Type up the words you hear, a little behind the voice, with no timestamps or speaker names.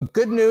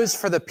good news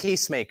for the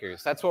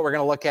peacemakers. That's what we're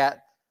going to look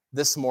at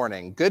this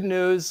morning. Good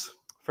news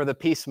for the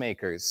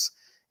peacemakers.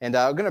 And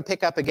we're going to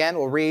pick up again.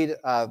 We'll read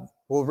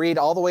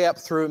all the way up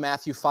through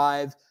Matthew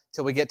 5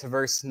 till we get to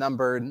verse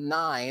number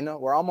 9.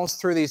 We're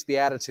almost through these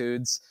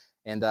Beatitudes,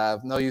 and I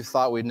know you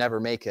thought we'd never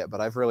make it,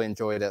 but I've really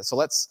enjoyed it. So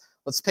let's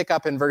pick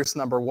up in verse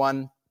number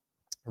 1,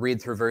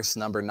 read through verse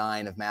number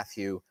 9 of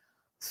Matthew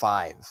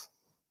 5.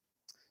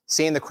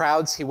 Seeing the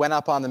crowds, he went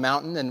up on the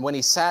mountain, and when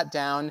he sat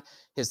down,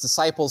 his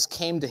disciples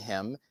came to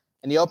him,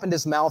 and he opened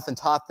his mouth and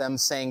taught them,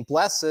 saying,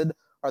 "Blessed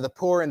are the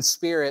poor in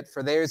spirit,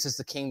 for theirs is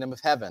the kingdom of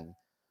heaven.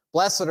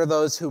 Blessed are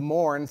those who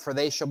mourn, for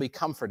they shall be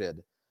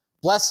comforted.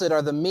 Blessed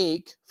are the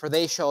meek, for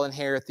they shall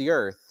inherit the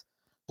earth.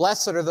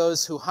 Blessed are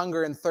those who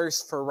hunger and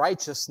thirst for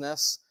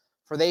righteousness,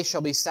 for they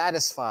shall be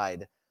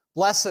satisfied.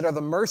 Blessed are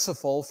the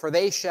merciful, for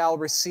they shall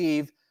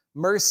receive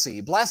mercy.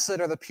 Blessed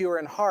are the pure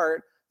in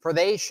heart, for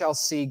they shall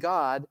see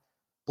God.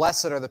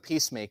 Blessed are the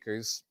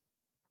peacemakers,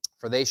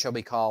 for they shall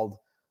be called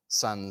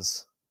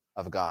sons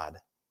of God."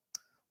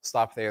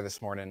 Stop there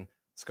this morning.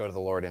 Let's go to the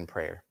Lord in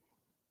prayer.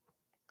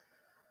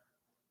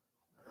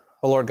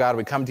 Oh Lord God,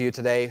 we come to you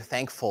today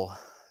thankful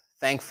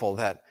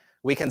that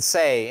we can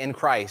say in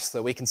Christ,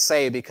 that we can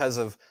say because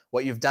of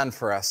what you've done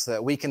for us,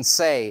 that we can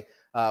say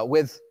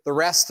with the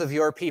rest of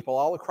your people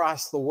all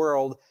across the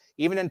world,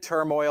 even in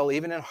turmoil,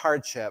 even in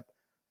hardship,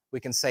 we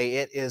can say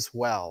it is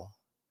well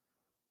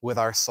with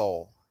our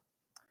soul.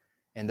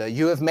 And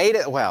you have made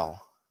it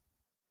well.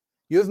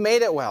 You have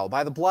made it well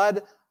by the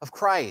blood of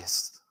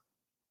Christ.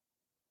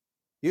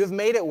 You have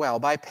made it well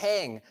by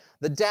paying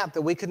the debt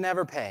that we could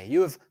never pay.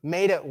 You have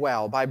made it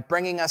well by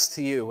bringing us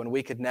to you when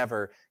we could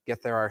never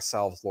get there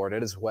ourselves, Lord.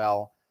 It is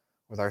well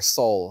with our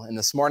soul. And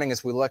this morning,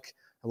 as we look,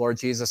 Lord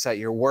Jesus, at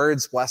your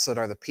words, blessed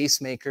are the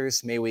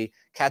peacemakers. May we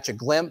catch a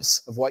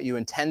glimpse of what you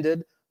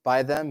intended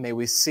by them. May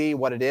we see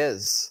what it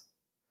is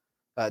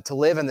to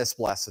live in this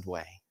blessed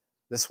way,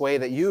 this way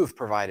that you've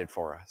provided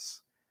for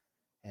us.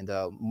 And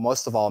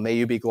most of all, may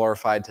you be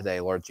glorified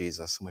today, Lord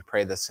Jesus. And we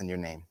pray this in your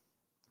name.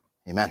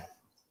 Amen.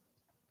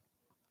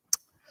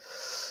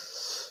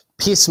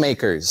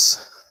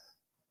 Peacemakers.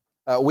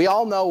 We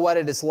all know what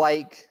it is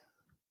like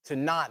to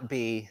not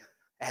be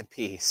at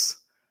peace.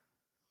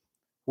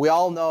 We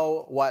all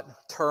know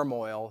what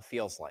turmoil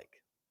feels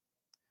like.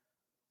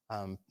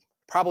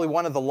 Probably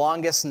one of the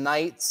longest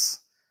nights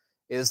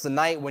is the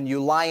night when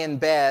you lie in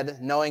bed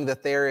knowing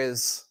that there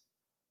is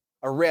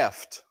a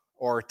rift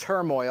or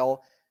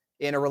turmoil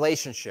in a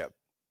relationship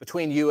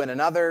between you and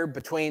another,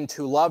 between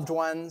two loved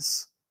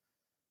ones,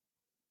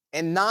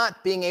 and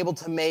not being able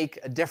to make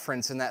a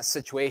difference in that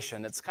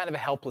situation. It's kind of a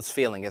helpless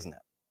feeling, isn't it?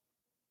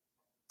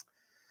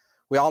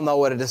 We all know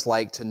what it is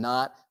like to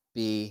not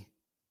be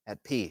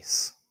at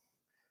peace.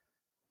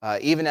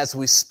 Even as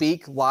we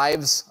speak,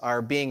 lives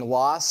are being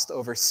lost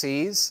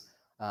overseas.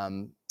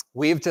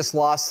 We've just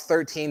lost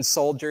 13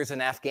 soldiers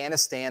in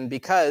Afghanistan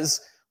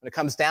because, when it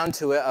comes down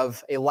to it,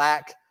 of a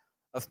lack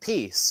of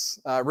peace.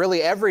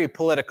 Really, every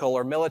political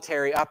or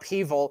military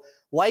upheaval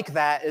like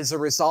that is a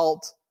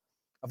result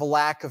of a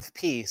lack of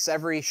peace.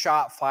 Every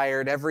shot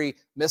fired, every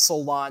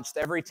missile launched,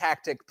 every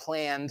tactic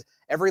planned,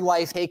 every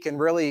life taken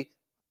really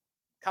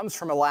comes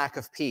from a lack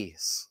of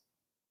peace.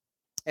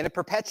 And it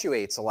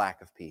perpetuates a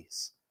lack of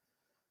peace.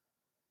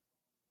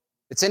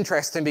 It's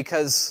interesting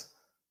because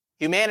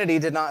humanity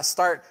did not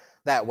start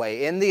that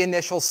way. In the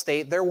initial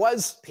state, there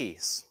was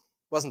peace,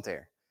 wasn't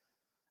there?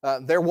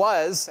 There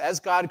was, as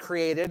God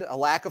created, a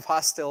lack of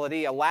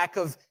hostility, a lack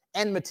of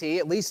enmity,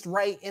 at least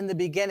right in the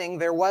beginning.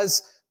 There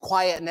was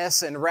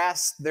quietness and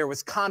rest, there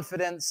was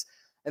confidence,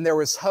 and there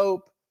was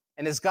hope.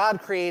 And as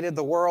God created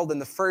the world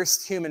and the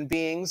first human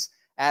beings,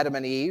 Adam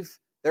and Eve,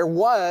 there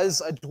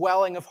was a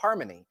dwelling of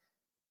harmony.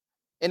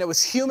 And it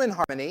was human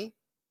harmony.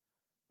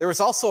 There was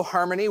also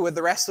harmony with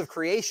the rest of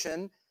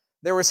creation.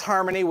 There was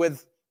harmony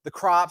with the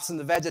crops and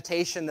the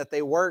vegetation that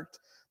they worked.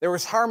 There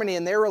was harmony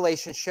in their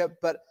relationship,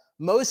 but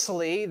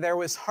mostly there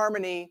was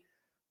harmony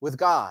with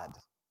God.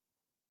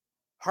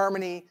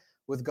 Harmony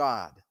with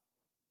God.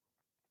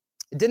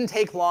 It didn't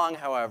take long,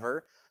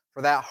 however,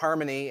 for that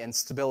harmony and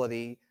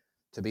stability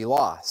to be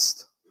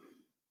lost.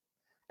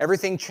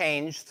 Everything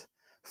changed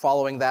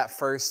following that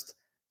first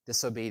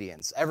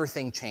disobedience.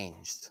 Everything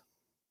changed.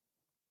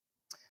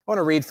 I want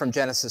to read from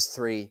Genesis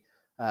 3.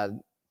 I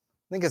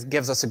think it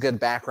gives us a good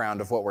background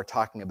of what we're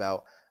talking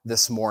about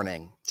this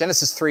morning.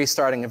 Genesis 3,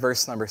 starting in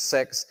verse number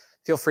 6.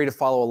 Feel free to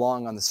follow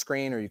along on the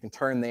screen, or you can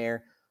turn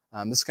there.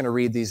 I'm just going to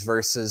read these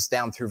verses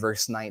down through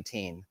verse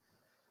 19.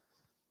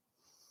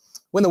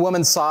 When the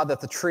woman saw that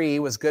the tree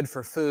was good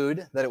for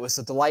food, that it was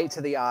a delight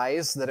to the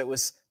eyes, that it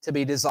was to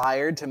be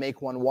desired to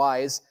make one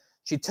wise,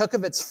 she took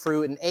of its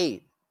fruit and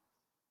ate.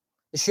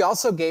 She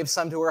also gave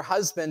some to her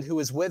husband who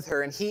was with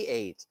her, and he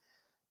ate.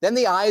 Then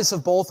the eyes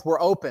of both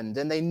were opened,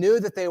 and they knew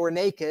that they were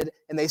naked,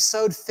 and they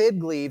sewed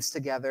fig leaves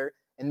together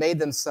and made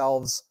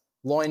themselves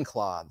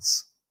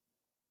loincloths.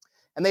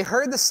 And they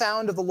heard the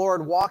sound of the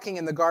Lord walking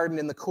in the garden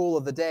in the cool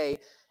of the day,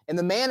 and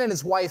the man and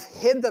his wife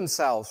hid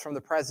themselves from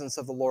the presence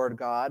of the Lord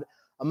God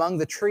among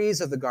the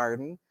trees of the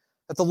garden.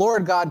 But the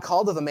Lord God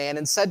called to the man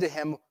and said to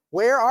him,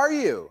 Where are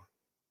you?"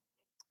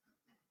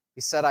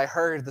 He said, "I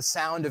heard the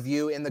sound of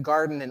you in the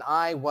garden, and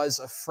I was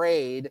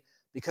afraid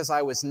because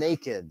I was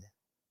naked,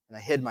 and I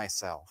hid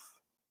myself."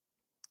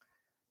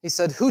 He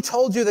said, "Who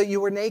told you that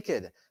you were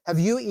naked? Have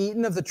you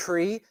eaten of the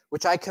tree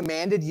which I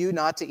commanded you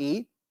not to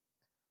eat?"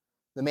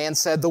 The man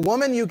said, "The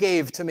woman you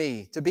gave to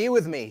me to be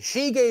with me,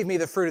 she gave me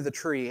the fruit of the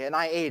tree, and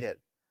I ate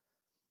it."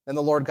 Then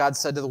the Lord God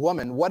said to the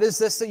woman, "What is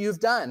this that you've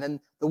done?"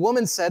 And the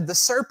woman said, "The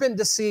serpent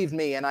deceived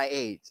me, and I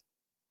ate."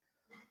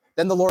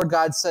 Then the Lord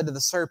God said to the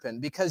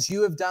serpent, "Because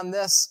you have done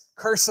this,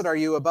 cursed are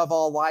you above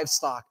all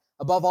livestock,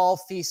 above all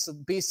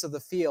beasts of the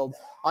field.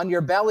 On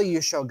your belly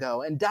you shall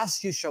go, and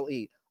dust you shall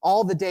eat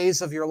all the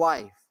days of your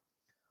life.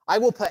 I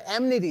will put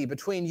enmity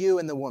between you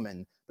and the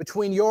woman,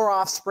 between your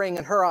offspring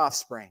and her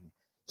offspring.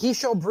 He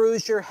shall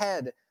bruise your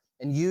head,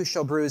 and you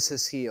shall bruise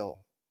his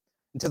heel."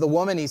 And to the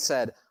woman he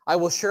said, "I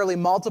will surely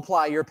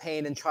multiply your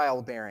pain in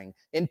childbearing.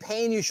 In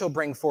pain you shall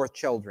bring forth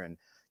children.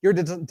 Your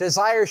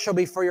desire shall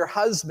be for your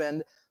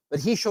husband, but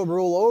he shall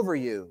rule over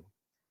you."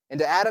 And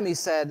to Adam he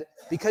said,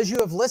 "Because you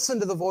have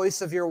listened to the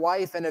voice of your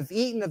wife and have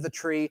eaten of the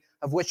tree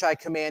of which I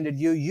commanded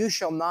you, you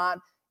shall not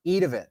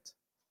eat of it.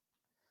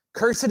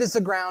 Cursed is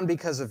the ground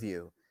because of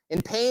you.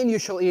 In pain you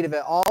shall eat of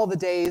it all the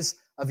days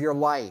of your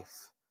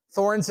life.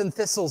 Thorns and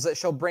thistles it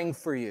shall bring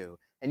for you,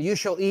 and you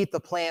shall eat the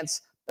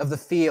plants of the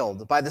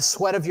field. By the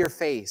sweat of your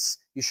face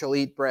you shall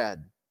eat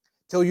bread,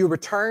 till you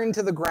return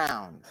to the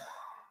ground.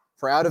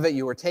 For out of it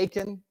you were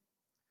taken,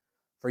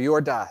 for you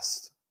are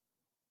dust,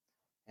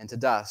 and to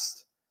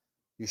dust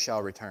you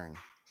shall return."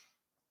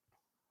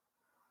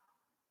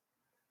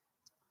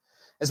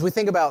 As we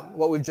think about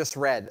what we've just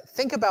read,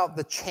 think about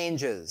the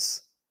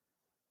changes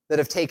that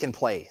have taken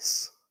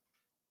place.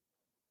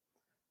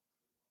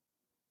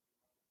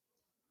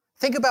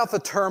 Think about the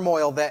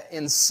turmoil that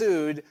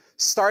ensued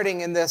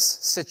starting in this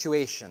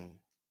situation.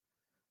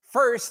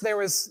 First, there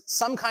was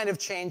some kind of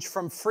change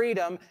from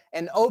freedom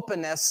and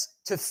openness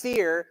to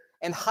fear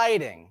and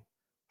hiding.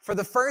 For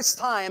the first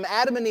time,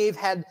 Adam and Eve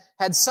had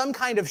some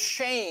kind of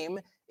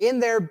shame in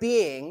their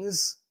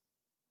beings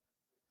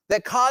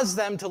that caused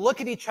them to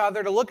look at each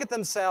other, to look at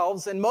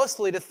themselves, and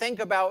mostly to think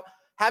about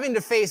having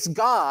to face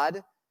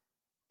God,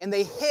 and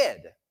they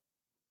hid.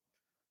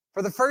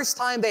 For the first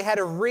time, they had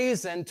a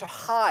reason to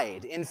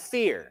hide in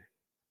fear.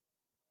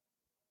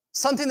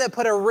 Something that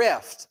put a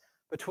rift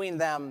between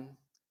them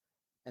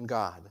and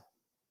God.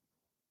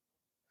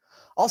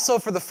 Also,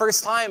 for the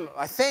first time,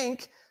 I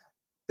think,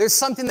 there's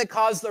something that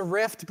caused a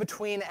rift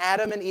between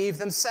Adam and Eve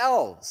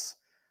themselves.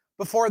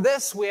 Before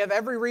this, we have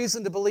every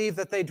reason to believe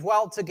that they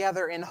dwelt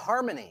together in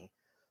harmony.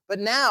 But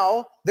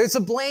now, there's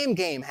a blame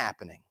game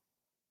happening.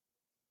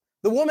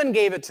 The woman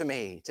gave it to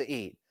me to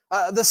eat.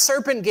 The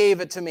serpent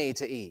gave it to me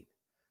to eat.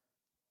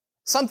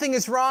 Something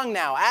is wrong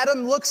now.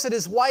 Adam looks at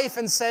his wife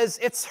and says,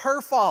 it's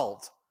her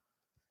fault.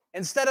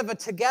 Instead of a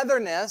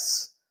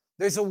togetherness,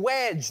 there's a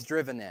wedge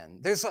driven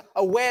in. There's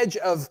a wedge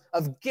of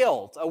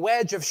guilt, a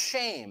wedge of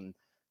shame,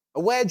 a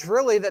wedge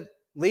really that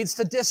leads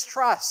to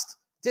distrust,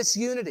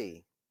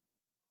 disunity.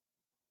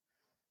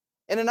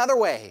 In another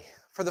way,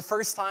 for the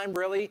first time,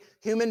 really,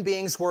 human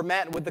beings were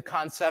met with the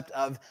concept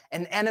of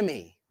an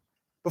enemy.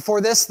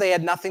 Before this, they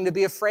had nothing to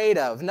be afraid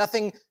of,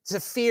 nothing to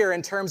fear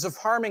in terms of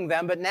harming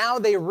them, but now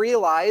they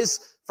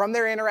realize from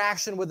their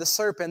interaction with the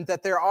serpent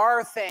that there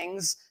are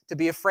things to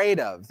be afraid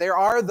of. There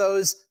are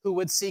those who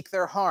would seek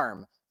their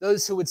harm,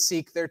 those who would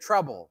seek their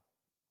trouble.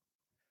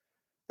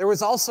 There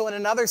was also, in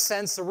another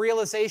sense, the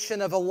realization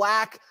of a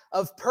lack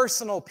of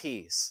personal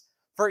peace.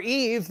 For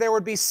Eve, there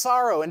would be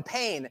sorrow and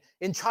pain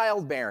in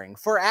childbearing.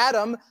 For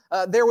Adam,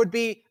 there would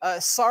be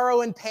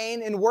sorrow and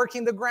pain in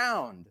working the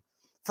ground.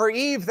 For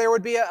Eve, there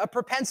would be a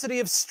propensity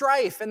of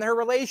strife in their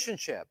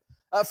relationship.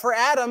 For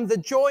Adam, the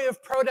joy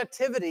of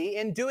productivity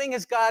in doing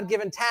his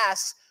God-given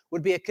tasks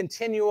would be a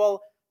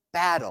continual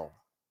battle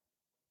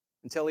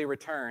until he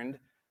returned,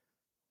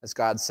 as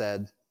God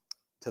said,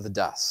 to the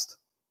dust.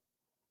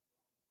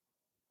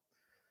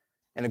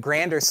 In a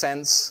grander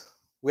sense,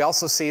 we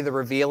also see the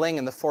revealing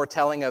and the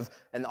foretelling of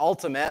an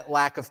ultimate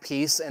lack of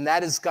peace, and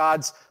that is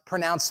God's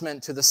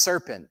pronouncement to the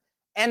serpent.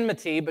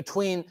 Enmity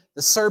between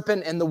the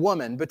serpent and the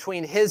woman,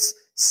 between his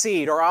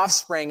seed or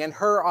offspring and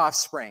her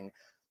offspring.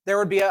 There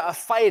would be a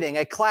fighting,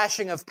 a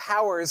clashing of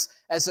powers,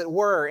 as it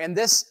were. And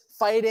this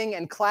fighting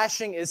and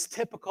clashing is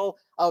typical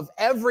of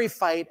every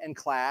fight and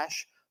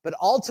clash, but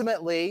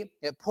ultimately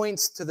it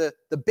points to the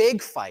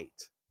big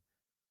fight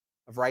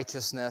of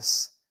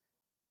righteousness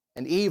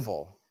and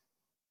evil.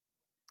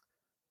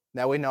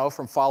 Now we know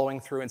from following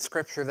through in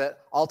Scripture that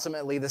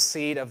ultimately the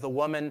seed of the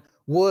woman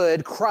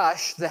would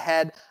crush the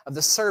head of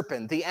the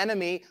serpent. The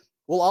enemy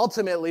will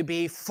ultimately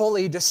be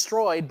fully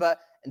destroyed, but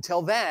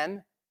until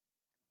then,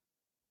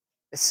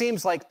 it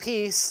seems like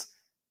peace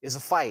is a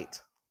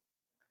fight.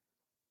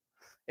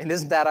 And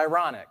isn't that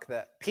ironic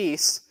that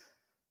peace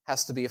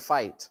has to be a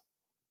fight?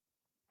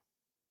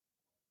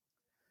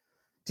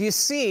 Do you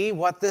see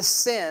what this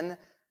sin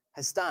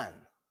has done?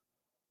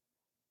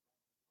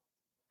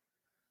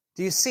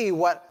 Do you see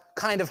what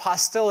kind of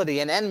hostility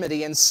and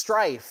enmity and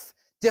strife,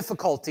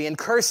 difficulty and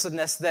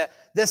cursedness that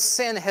this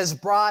sin has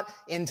brought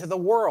into the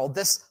world,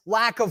 this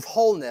lack of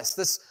wholeness,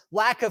 this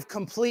lack of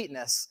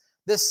completeness,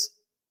 this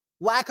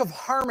lack of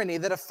harmony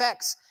that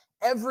affects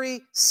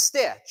every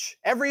stitch,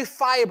 every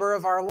fiber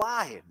of our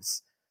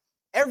lives.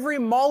 Every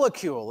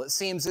molecule, it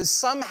seems, is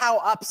somehow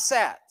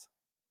upset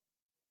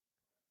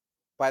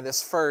by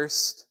this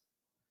first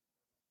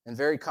and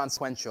very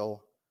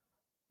consequential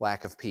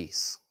lack of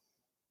peace.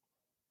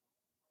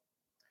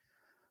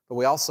 But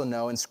we also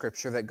know in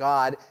Scripture that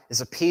God is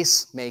a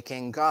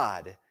peacemaking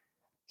God.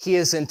 He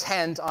is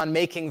intent on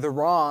making the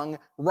wrong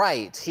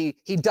right.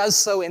 He does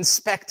so in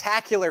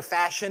spectacular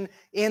fashion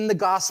in the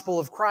gospel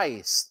of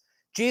Christ.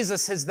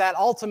 Jesus is that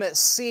ultimate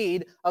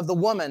seed of the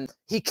woman.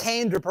 He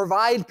came to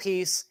provide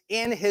peace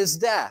in his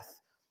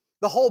death.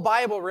 The whole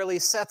Bible really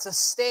sets a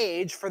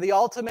stage for the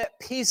ultimate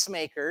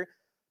peacemaker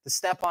to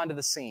step onto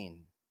the scene.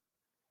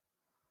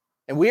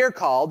 And we are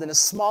called, in a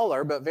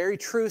smaller but very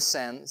true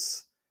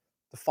sense,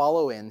 to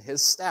follow in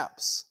his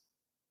steps.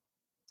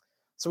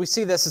 So we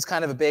see this as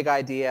kind of a big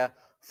idea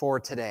for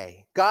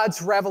today.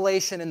 God's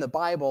revelation in the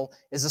Bible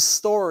is a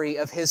story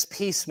of his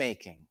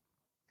peacemaking.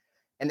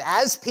 And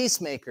as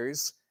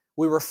peacemakers,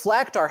 we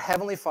reflect our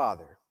Heavenly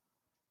Father,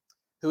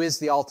 who is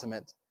the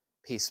ultimate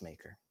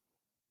peacemaker.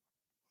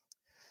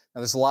 Now,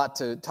 there's a lot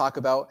to talk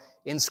about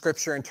in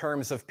Scripture in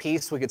terms of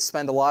peace. We could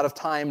spend a lot of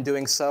time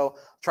doing so.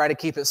 Try to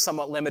keep it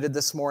somewhat limited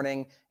this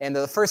morning. And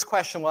the first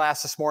question we'll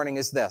ask this morning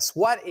is this: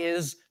 what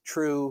is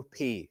true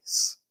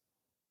peace?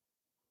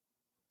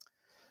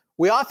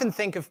 We often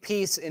think of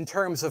peace in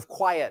terms of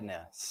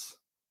quietness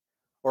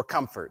or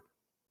comfort.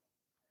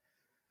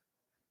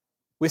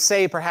 We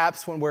say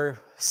perhaps when we're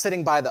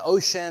sitting by the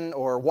ocean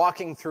or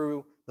walking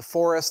through the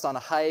forest on a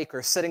hike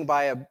or sitting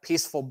by a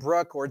peaceful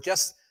brook or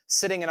just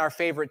sitting in our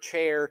favorite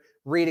chair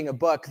reading a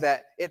book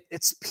that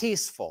it's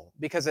peaceful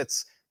because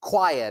it's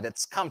quiet,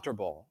 it's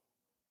comfortable.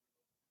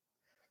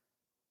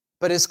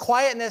 But is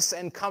quietness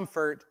and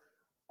comfort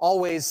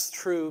always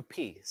true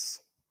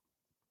peace?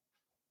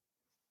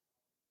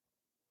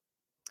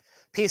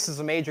 Peace is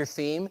a major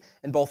theme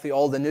in both the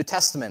Old and New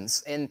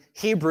Testaments. In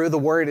Hebrew, the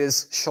word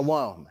is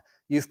shalom.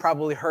 You've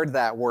probably heard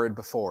that word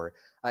before.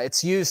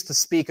 It's used to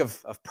speak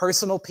of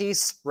personal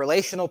peace,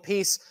 relational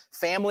peace,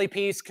 family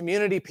peace,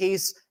 community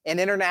peace, and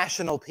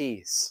international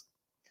peace.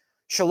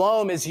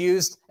 Shalom is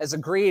used as a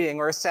greeting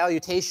or a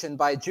salutation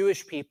by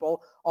Jewish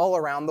people all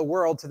around the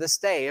world to this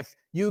day. If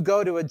you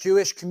go to a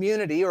Jewish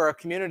community or a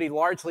community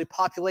largely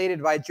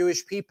populated by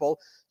Jewish people,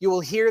 you will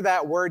hear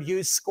that word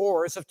used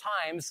scores of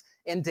times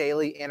in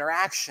daily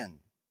interaction.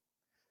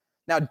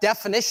 Now,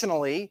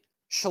 definitionally,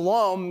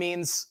 shalom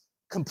means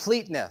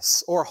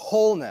completeness or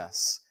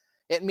wholeness.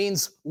 It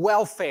means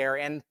welfare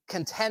and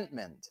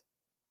contentment.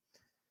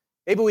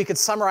 Maybe we could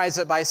summarize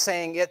it by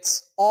saying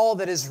it's all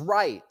that is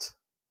right,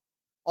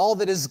 all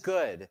that is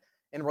good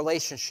in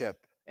relationship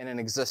and in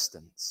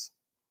existence.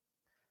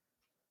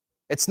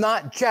 It's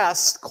not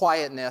just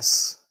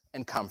quietness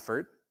and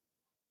comfort.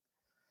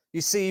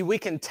 You see, we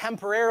can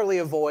temporarily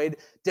avoid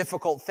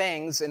difficult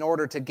things in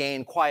order to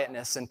gain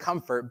quietness and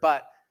comfort,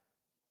 but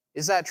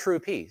is that true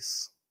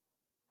peace?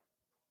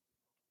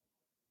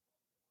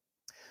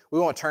 We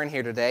won't turn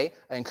here today.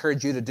 I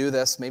encourage you to do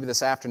this maybe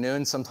this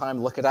afternoon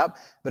sometime, look it up.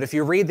 But if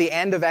you read the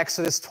end of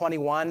Exodus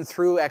 21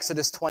 through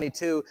Exodus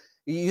 22,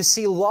 you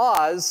see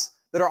laws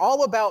that are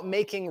all about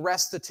making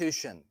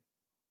restitution.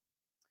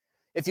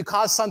 If you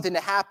cause something to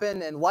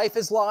happen and life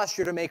is lost,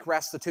 you're to make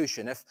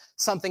restitution. If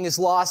something is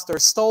lost or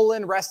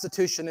stolen,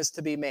 restitution is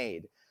to be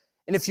made.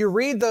 And if you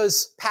read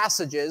those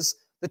passages,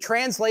 the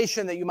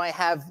translation that you might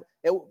have,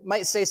 it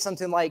might say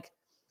something like,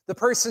 the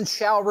person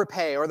shall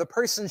repay, or the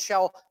person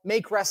shall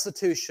make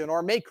restitution,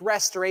 or make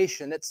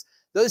restoration.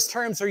 Those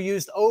terms are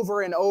used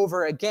over and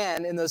over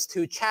again in those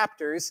two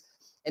chapters.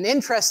 And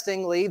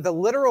interestingly, the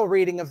literal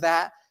reading of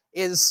that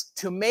is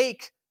to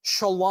make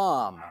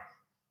shalom,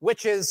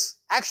 which is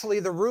actually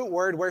the root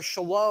word where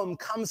shalom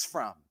comes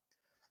from.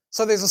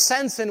 So there's a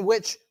sense in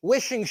which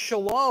wishing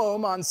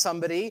shalom on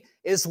somebody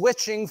is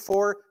wishing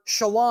for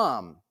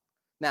shalom.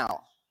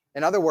 Now,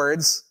 in other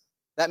words,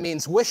 that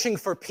means wishing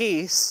for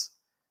peace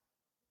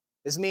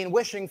is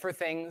wishing for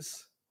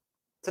things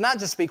to not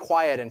just be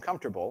quiet and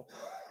comfortable.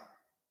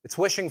 It's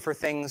wishing for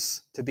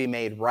things to be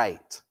made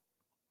right.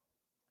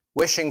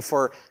 Wishing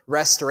for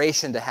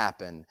restoration to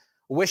happen.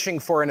 Wishing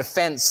for an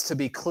offense to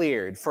be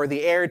cleared, for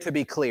the air to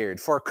be cleared,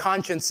 for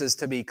consciences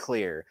to be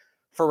clear,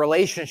 for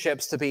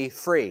relationships to be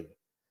free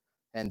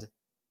and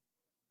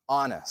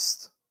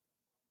honest.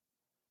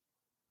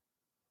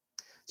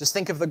 Just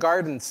think of the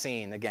garden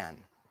scene again.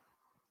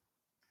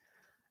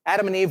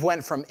 Adam and Eve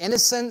went from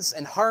innocence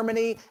and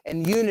harmony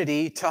and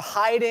unity to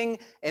hiding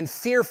and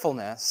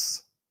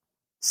fearfulness,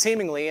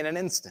 seemingly in an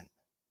instant.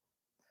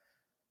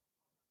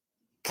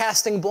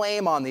 Casting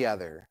blame on the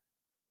other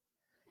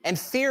and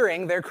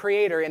fearing their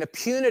creator in a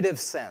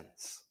punitive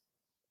sense.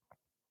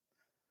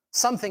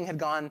 Something had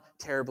gone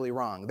terribly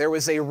wrong. There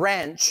was a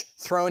wrench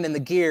thrown in the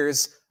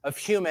gears of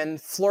human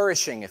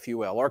flourishing, if you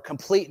will, or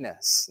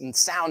completeness and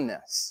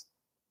soundness.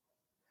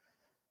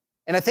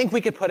 And I think we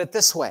could put it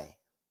this way.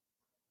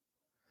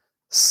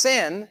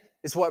 Sin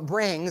is what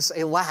brings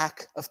a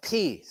lack of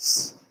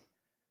peace.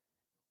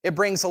 It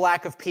brings a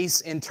lack of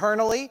peace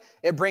internally.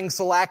 It brings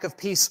a lack of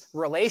peace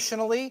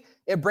relationally.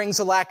 It brings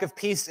a lack of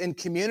peace in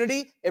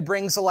community. It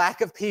brings a lack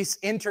of peace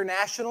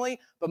internationally.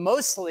 But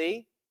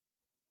mostly,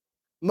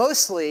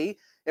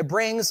 it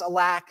brings a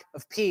lack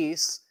of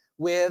peace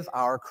with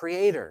our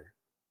Creator.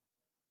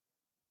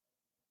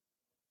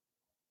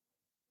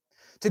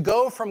 To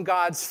go from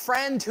God's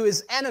friend to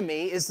his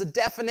enemy is the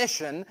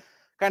definition,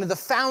 kind of the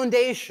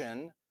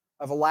foundation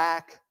of a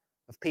lack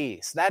of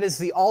peace. That is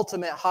the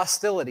ultimate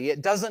hostility.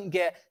 It doesn't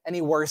get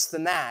any worse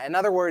than that. In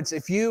other words,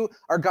 if you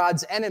are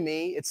God's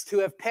enemy, it's to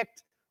have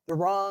picked the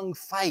wrong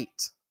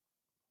fight.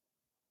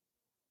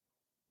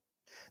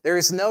 There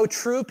is no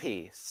true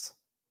peace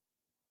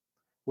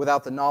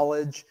without the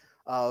knowledge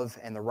of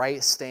and the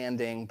right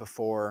standing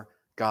before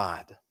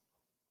God.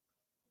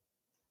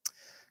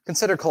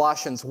 Consider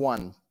Colossians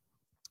 1,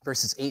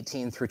 verses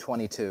 18 through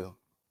 22.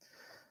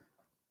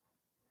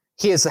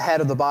 He is the head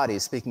of the body,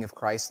 speaking of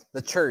Christ,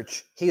 the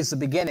church. He is the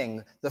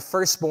beginning, the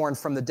firstborn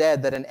from the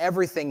dead, that in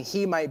everything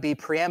he might be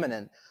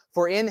preeminent.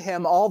 For in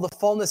him all the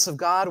fullness of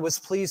God was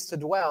pleased to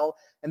dwell,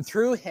 and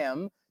through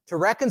him to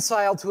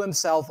reconcile to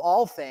himself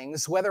all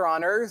things, whether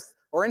on earth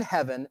or in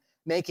heaven,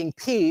 making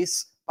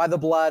peace by the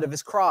blood of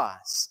his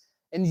cross.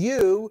 And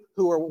you,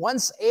 who were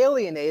once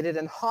alienated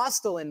and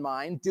hostile in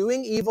mind,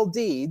 doing evil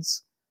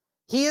deeds,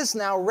 he is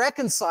now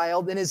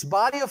reconciled in his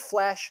body of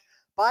flesh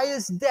by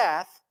his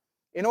death,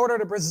 in order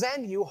to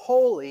present you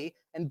holy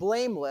and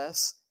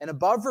blameless and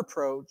above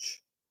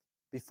reproach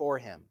before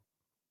him.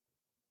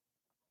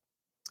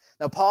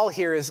 Now, Paul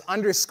here is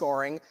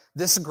underscoring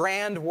this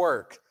grand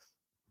work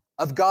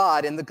of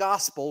God in the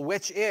gospel,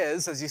 which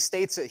is, as he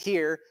states it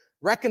here,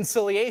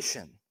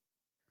 reconciliation.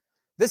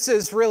 This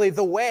is really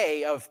the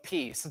way of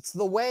peace. It's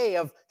the way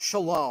of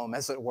shalom,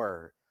 as it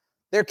were.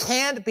 There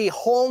can't be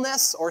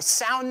wholeness or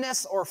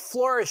soundness or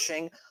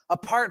flourishing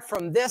apart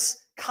from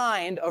this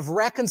kind of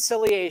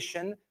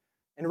reconciliation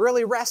and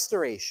really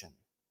restoration.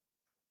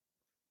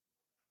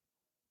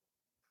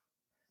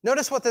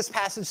 Notice what this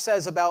passage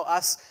says about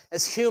us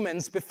as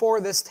humans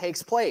before this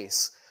takes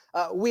place.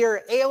 We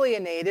are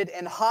alienated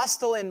and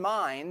hostile in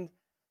mind,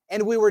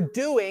 and we were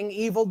doing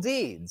evil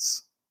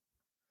deeds.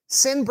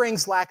 Sin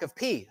brings lack of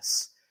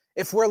peace.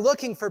 If we're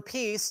looking for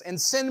peace and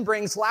sin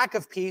brings lack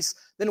of peace,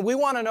 then we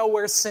want to know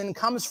where sin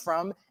comes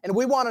from, and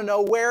we want to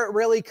know where it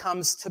really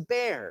comes to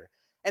bear.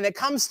 And it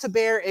comes to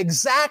bear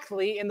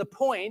exactly in the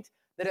point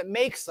that it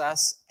makes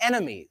us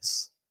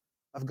enemies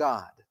of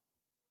God.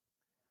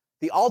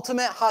 The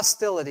ultimate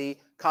hostility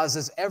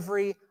causes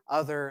every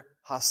other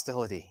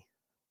hostility.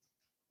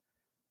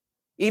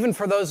 Even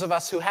for those of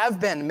us who have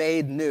been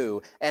made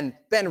new and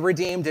been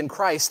redeemed in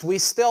Christ, we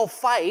still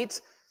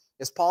fight,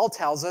 as Paul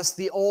tells us,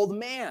 the old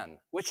man,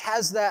 which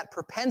has that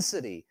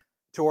propensity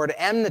toward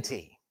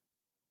enmity.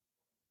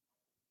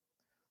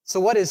 So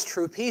what is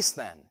true peace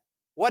then?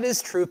 What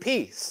is true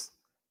peace?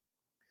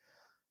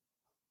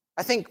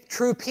 I think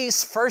true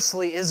peace,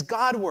 firstly, is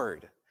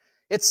Godward.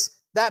 It's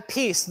that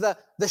peace, the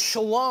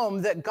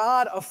shalom that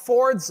God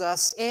affords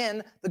us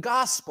in the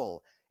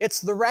gospel.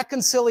 It's the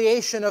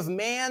reconciliation of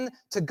man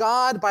to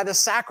God by the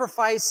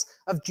sacrifice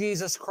of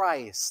Jesus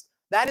Christ.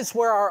 That is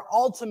where our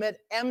ultimate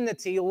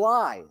enmity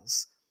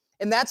lies.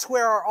 And that's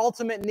where our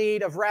ultimate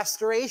need of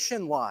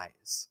restoration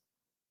lies.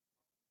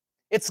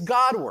 It's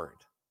Godward.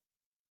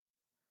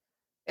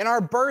 In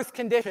our birth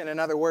condition, in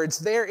other words,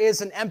 there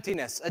is an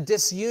emptiness, a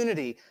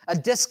disunity, a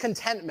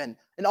discontentment,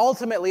 and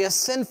ultimately a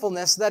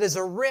sinfulness that is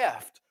a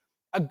rift,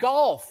 a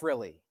gulf,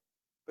 really,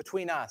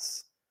 between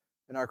us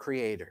and our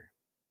Creator.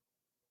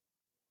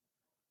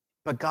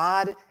 But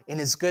God, in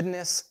his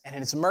goodness and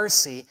in his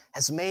mercy,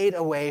 has made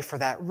a way for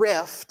that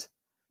rift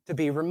to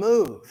be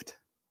removed.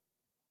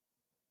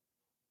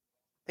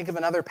 Think of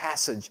another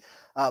passage.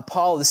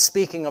 Paul is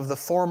speaking of the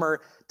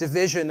former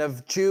division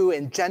of Jew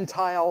and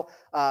Gentile,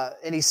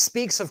 and he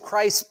speaks of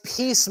Christ's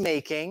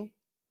peacemaking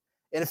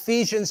in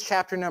Ephesians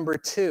chapter number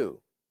 2.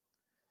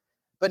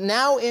 But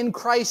now in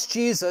Christ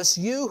Jesus,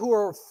 you who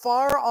are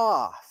far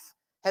off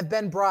have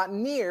been brought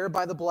near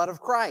by the blood of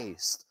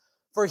Christ.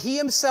 For he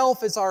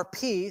himself is our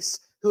peace,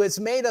 who has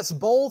made us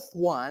both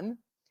one,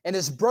 and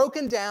has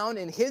broken down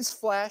in his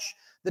flesh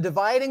the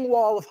dividing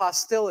wall of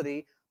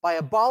hostility by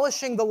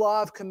abolishing the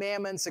law of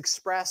commandments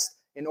expressed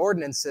in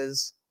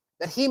ordinances,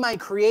 that he might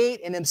create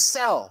in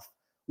himself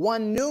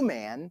one new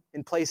man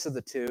in place of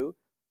the two,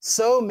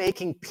 so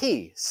making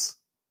peace,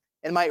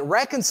 and might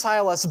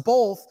reconcile us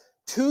both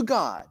to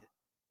God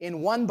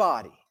in one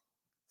body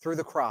through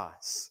the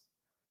cross,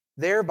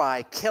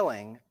 thereby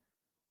killing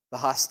the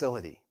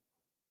hostility.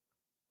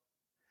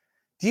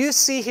 Do you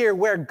see here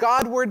where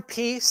Godward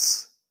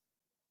peace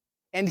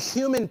and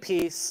human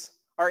peace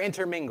are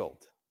intermingled?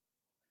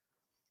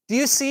 Do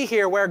you see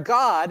here where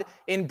God,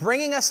 in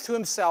bringing us to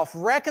himself,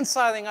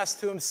 reconciling us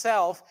to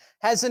himself,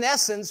 has in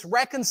essence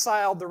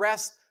reconciled the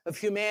rest of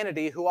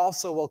humanity who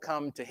also will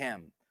come to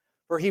him?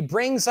 For he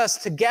brings us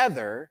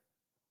together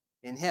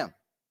in him.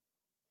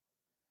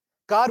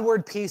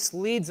 Godward peace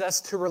leads us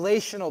to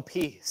relational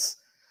peace,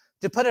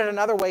 To put it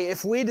another way,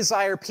 if we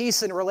desire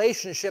peace in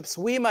relationships,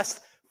 we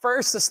must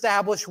first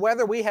establish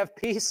whether we have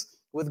peace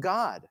with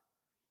God.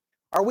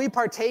 Are we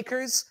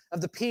partakers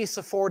of the peace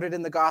afforded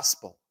in the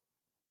gospel?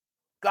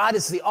 God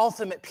is the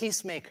ultimate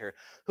peacemaker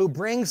who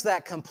brings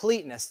that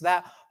completeness,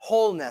 that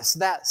wholeness,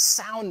 that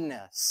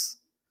soundness,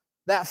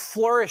 that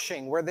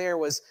flourishing where there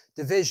was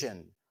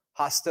division,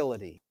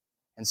 hostility,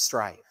 and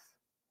strife.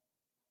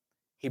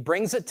 He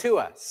brings it to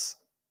us.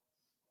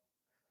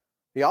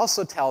 He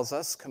also tells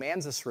us,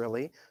 commands us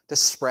really, to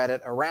spread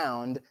it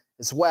around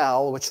as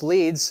well, which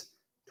leads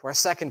to our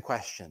second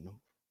question.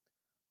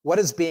 What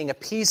does being a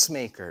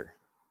peacemaker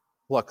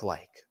look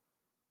like?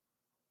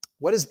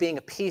 What does being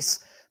a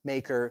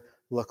peacemaker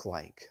look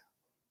like?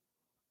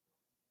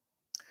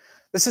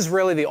 This is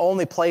really the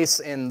only place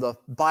in the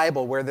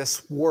Bible where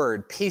this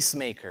word,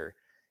 peacemaker,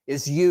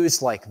 is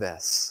used like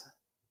this.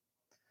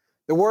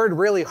 The word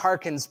really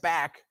harkens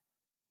back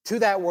to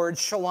that word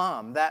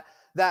shalom, that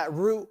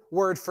root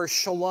word for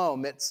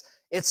shalom.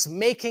 It's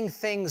making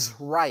things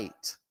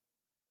right,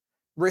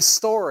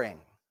 restoring,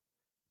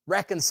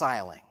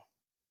 reconciling.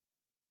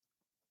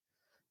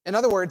 In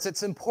other words,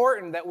 it's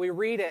important that we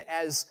read it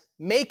as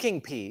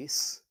making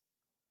peace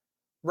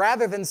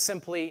rather than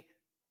simply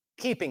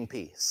keeping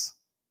peace.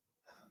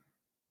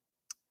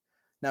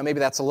 Now, maybe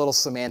that's a little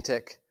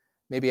semantic.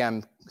 Maybe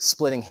I'm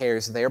splitting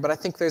hairs there, but I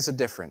think there's a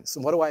difference.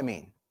 And what do I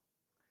mean?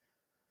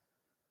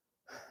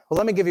 Well,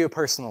 let me give you a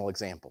personal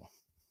example.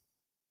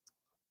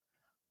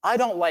 I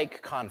don't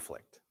like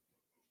conflict.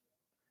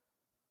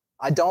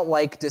 I don't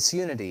like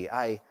disunity.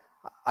 I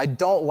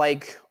don't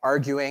like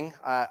arguing.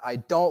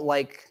 I don't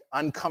like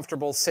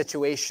uncomfortable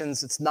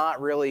situations. It's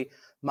not really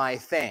my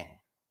thing.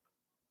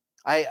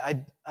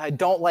 I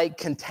don't like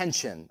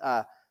contention.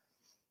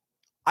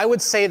 I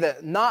would say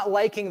that not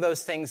liking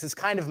those things is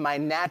kind of my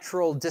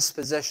natural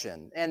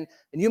disposition. And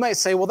you might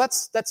say, well,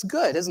 that's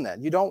good, isn't it?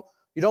 You don't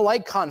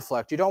like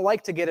conflict. You don't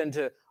like to get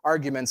into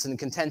arguments and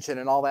contention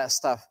and all that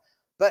stuff.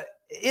 But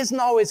it isn't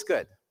always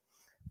good.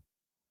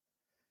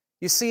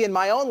 You see, in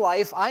my own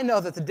life, I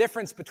know that the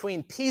difference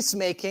between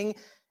peacemaking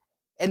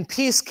and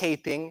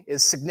peacekeeping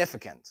is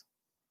significant.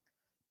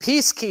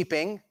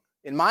 Peacekeeping,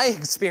 in my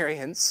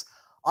experience,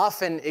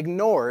 often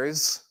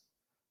ignores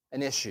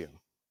an issue,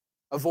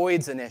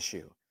 avoids an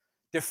issue,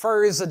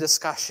 defers a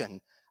discussion,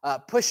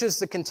 pushes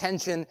the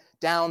contention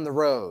down the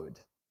road.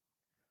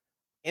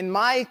 In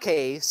my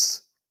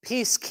case,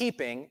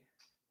 peacekeeping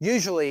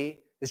usually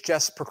is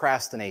just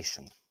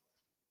procrastination.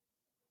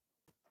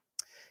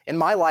 In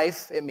my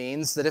life, it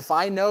means that if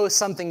I know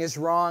something is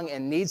wrong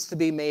and needs to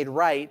be made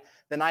right,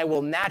 then I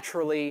will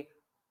naturally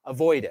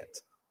avoid it,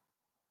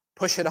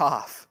 push it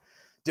off,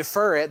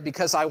 defer it,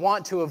 because I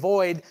want to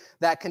avoid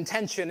that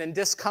contention and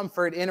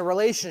discomfort in a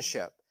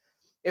relationship.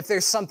 If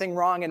there's something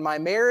wrong in my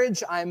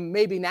marriage, I'm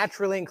maybe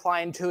naturally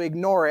inclined to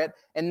ignore it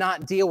and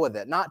not deal with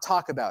it, not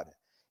talk about it.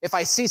 If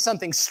I see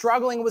something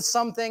struggling with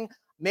something,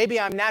 maybe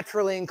I'm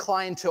naturally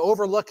inclined to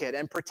overlook it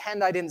and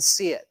pretend I didn't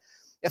see it.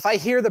 If I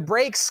hear the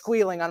brakes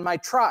squealing on my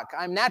truck,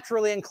 I'm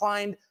naturally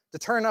inclined to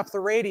turn up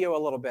the radio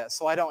a little bit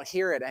so I don't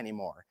hear it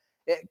anymore.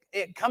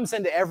 It comes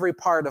into every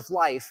part of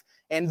life,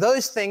 and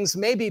those things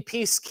may be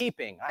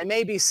peacekeeping. I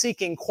may be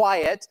seeking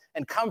quiet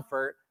and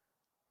comfort,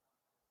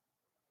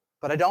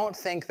 but I don't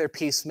think they're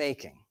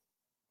peacemaking.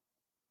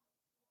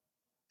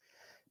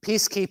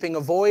 Peacekeeping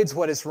avoids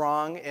what is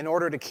wrong in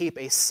order to keep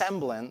a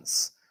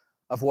semblance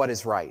of what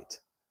is right.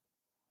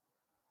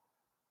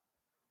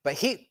 But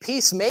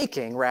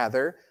peacemaking,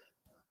 rather,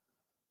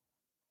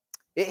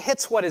 it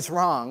hits what is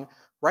wrong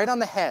right on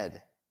the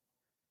head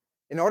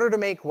in order to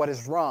make what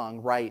is wrong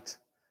right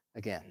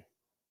again.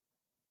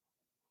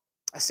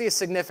 I see a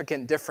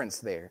significant difference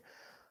there.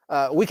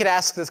 We could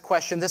ask this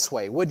question this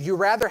way. Would you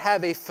rather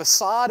have a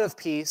facade of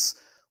peace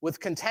with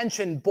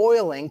contention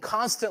boiling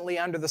constantly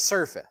under the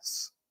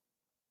surface?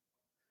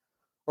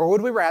 Or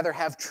would we rather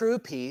have true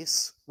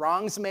peace,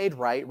 wrongs made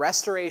right,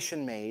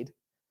 restoration made,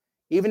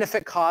 even if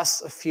it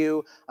costs a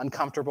few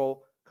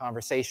uncomfortable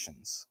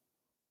conversations?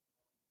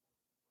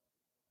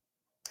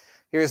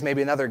 Here's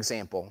maybe another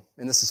example,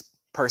 and this is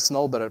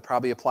personal, but it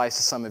probably applies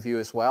to some of you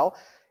as well.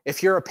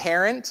 If you're a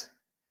parent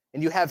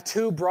and you have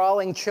two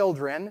brawling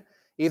children,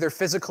 either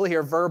physically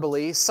or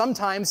verbally,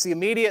 sometimes the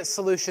immediate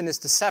solution is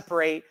to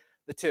separate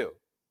the two.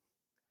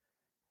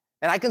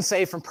 And I can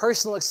say from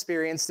personal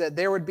experience that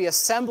there would be a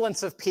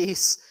semblance of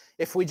peace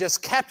if we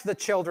just kept the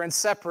children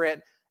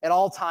separate at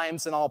all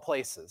times and all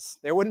places.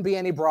 There wouldn't be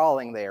any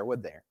brawling there,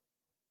 would there?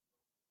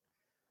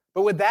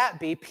 But would that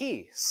be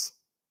peace?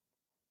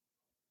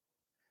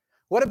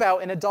 What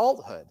about in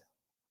adulthood?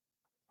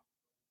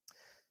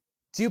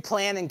 Do you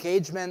plan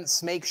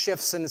engagements, make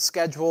shifts in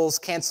schedules,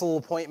 cancel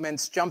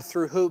appointments, jump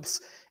through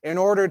hoops in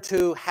order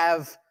to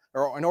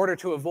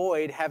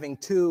avoid having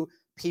two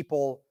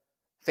people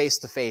face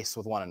to face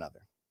with one another?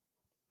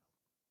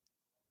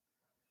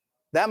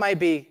 That might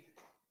be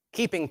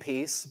keeping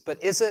peace,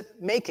 but is it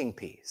making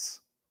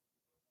peace?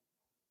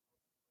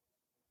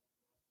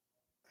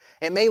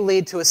 It may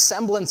lead to a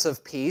semblance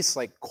of peace,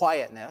 like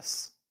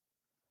quietness,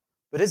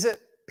 but is it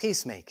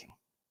peacemaking?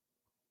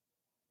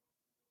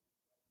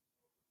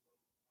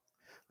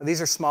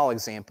 These are small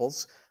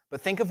examples,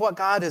 but think of what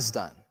God has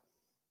done.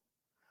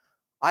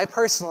 I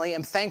personally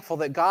am thankful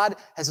that God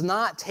has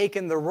not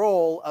taken the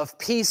role of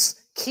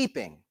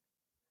peacekeeping,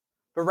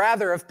 but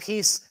rather of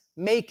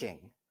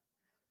peacemaking.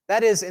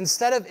 That is,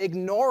 instead of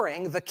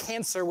ignoring the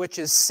cancer which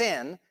is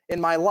sin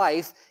in my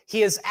life, he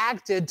has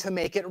acted to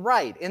make it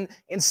right.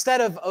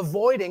 Instead of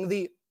avoiding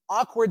the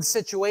awkward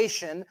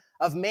situation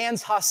of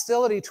man's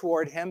hostility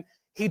toward him,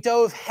 he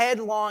dove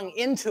headlong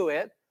into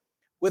it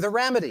with a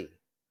remedy.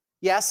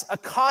 Yes, a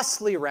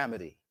costly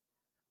remedy,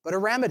 but a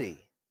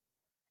remedy.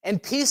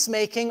 And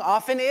peacemaking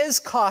often is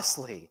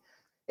costly.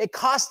 It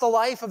cost the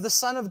life of the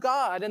Son of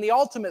God in the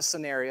ultimate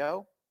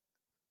scenario,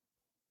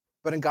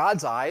 but in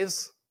God's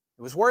eyes,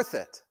 it was worth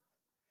it.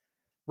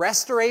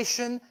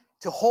 Restoration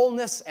to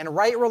wholeness and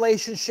right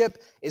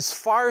relationship is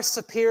far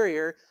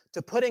superior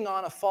to putting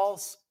on a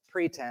false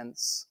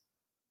pretense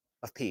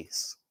of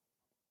peace.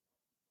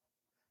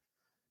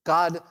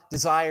 God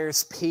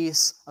desires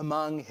peace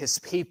among his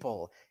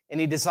people, and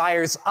he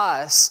desires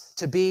us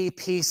to be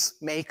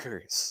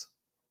peacemakers.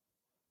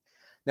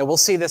 Now, we'll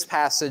see this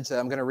passage that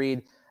I'm going to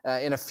read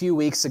in a few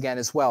weeks again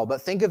as well,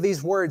 but think of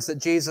these words that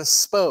Jesus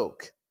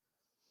spoke.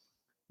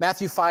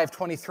 Matthew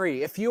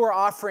 5:23, if you are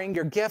offering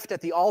your gift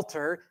at the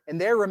altar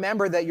and there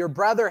remember that your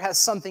brother has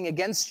something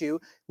against you,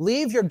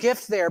 leave your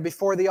gift there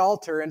before the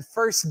altar and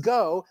first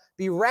go,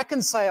 be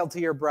reconciled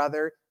to your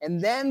brother,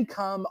 and then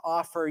come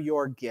offer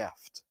your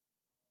gift.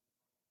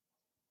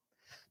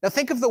 Now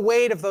think of the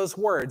weight of those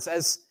words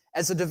as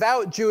a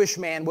devout Jewish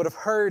man would have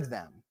heard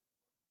them.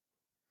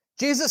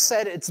 Jesus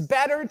said it's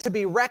better to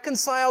be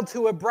reconciled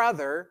to a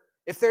brother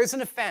if there's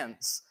an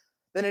offense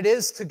than it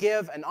is to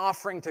give an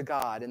offering to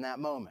God in that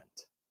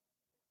moment.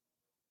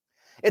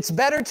 It's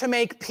better to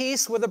make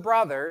peace with a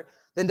brother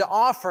than to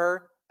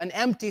offer an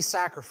empty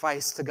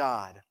sacrifice to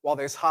God while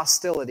there's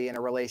hostility in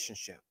a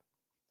relationship.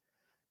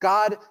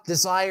 God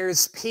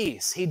desires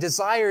peace. He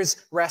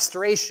desires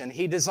restoration.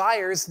 He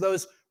desires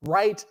those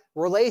right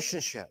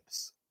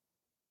relationships.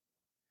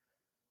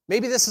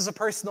 Maybe this is a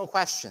personal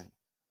question,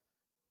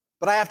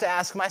 but I have to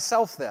ask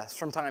myself this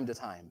from time to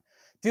time.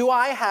 Do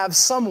I have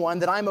someone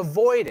that I'm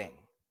avoiding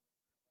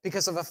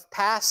because of a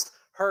past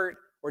hurt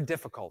or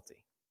difficulty?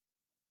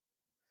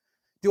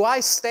 Do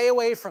I stay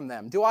away from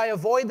them? Do I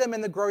avoid them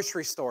in the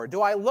grocery store?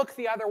 Do I look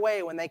the other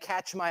way when they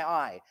catch my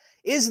eye?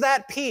 Is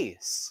that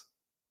peace?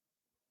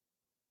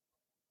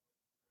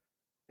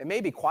 It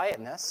may be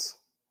quietness.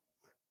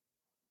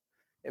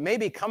 It may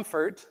be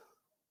comfort.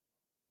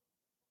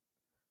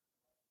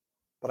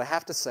 But I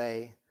have to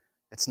say,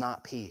 it's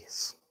not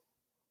peace.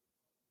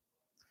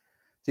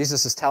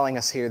 Jesus is telling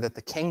us here that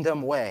the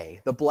kingdom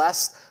way, the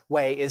blessed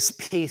way, is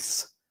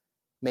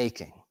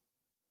peacemaking.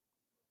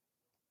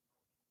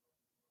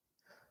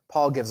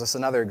 Paul gives us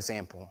another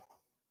example.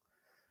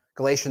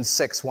 Galatians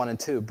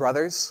 6:1-2.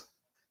 Brothers,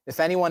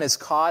 if anyone is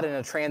caught in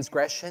a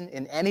transgression,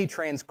 in any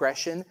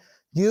transgression,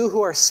 you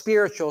who are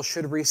spiritual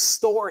should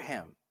restore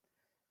him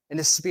in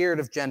a spirit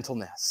of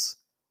gentleness.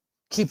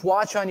 Keep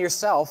watch on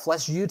yourself,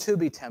 lest you too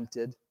be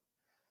tempted.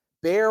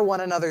 Bear one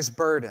another's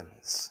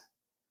burdens,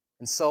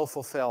 and so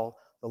fulfill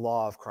the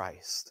law of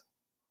Christ.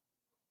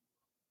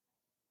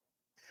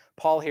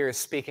 Paul here is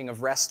speaking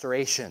of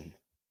restoration.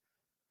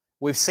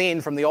 We've seen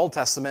from the Old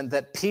Testament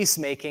that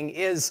peacemaking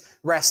is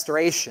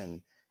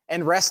restoration,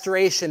 and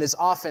restoration is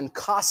often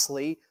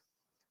costly,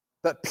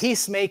 but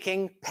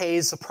peacemaking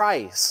pays a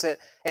price. It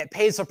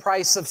pays a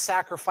price of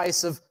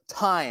sacrifice of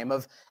time,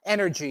 of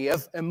energy,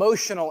 of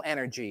emotional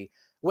energy.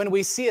 When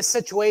we see a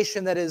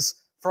situation that is,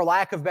 for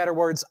lack of better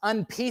words,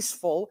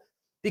 unpeaceful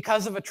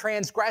because of a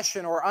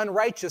transgression or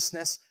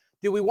unrighteousness,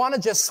 do we want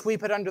to just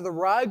sweep it under the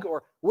rug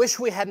or wish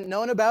we hadn't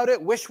known about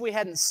it, wish we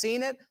hadn't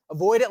seen it,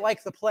 avoid it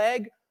like the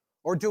plague?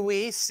 Or do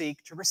we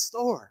seek to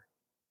restore?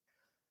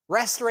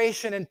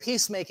 Restoration and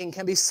peacemaking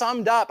can be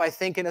summed up, I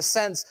think, in a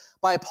sense,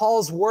 by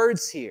Paul's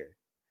words here.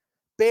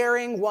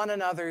 Bearing one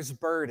another's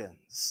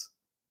burdens.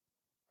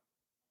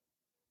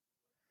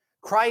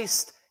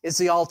 Christ is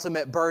the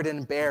ultimate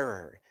burden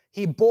bearer.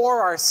 He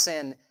bore our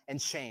sin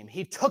and shame.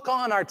 He took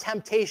on our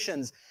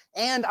temptations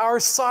and our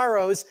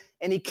sorrows,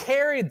 and he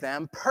carried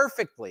them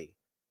perfectly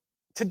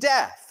to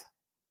death,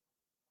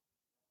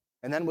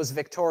 and then was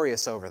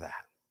victorious over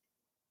that.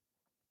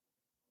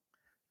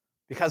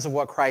 Because of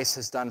what Christ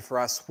has done for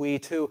us, we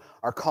too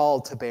are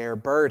called to bear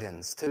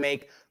burdens, to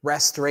make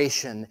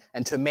restoration,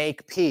 and to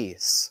make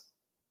peace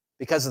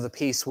because of the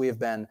peace we have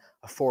been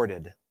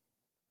afforded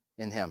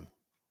in him.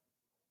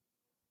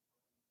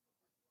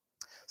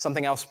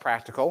 Something else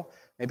practical,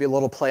 maybe a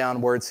little play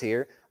on words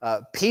here.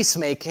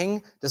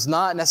 Peacemaking does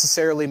not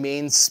necessarily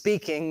mean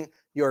speaking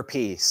your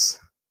peace.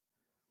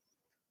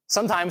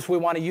 Sometimes we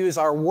want to use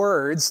our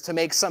words to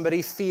make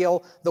somebody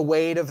feel the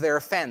weight of their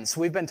offense.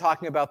 We've been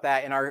talking about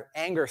that in our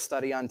anger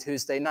study on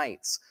Tuesday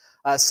nights.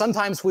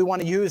 Sometimes we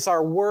want to use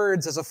our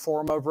words as a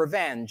form of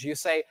revenge. You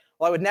say,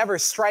 well, I would never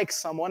strike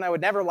someone. I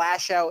would never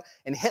lash out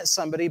and hit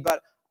somebody,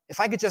 but if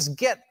I could just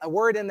get a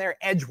word in there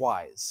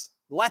edgewise,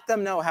 let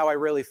them know how I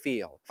really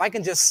feel. If I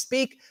can just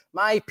speak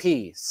my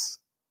piece.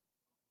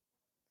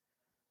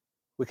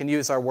 We can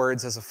use our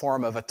words as a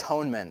form of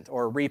atonement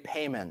or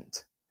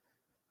repayment.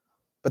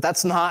 But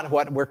that's not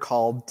what we're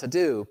called to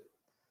do.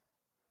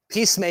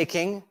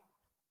 Peacemaking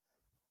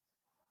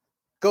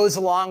goes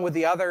along with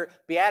the other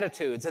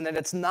Beatitudes, and that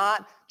it's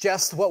not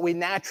just what we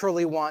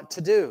naturally want to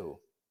do.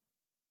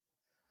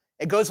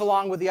 It goes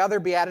along with the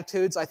other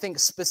Beatitudes, I think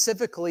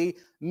specifically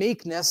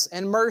meekness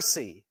and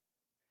mercy.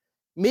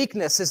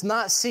 Meekness is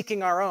not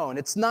seeking our own.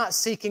 It's not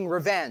seeking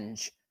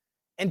revenge.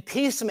 And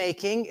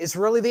peacemaking is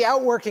really the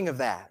outworking of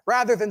that.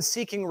 Rather than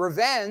seeking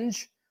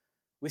revenge,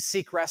 we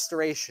seek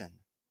restoration.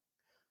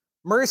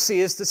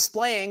 Mercy is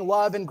displaying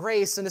love and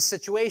grace in a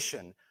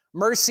situation.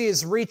 Mercy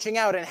is reaching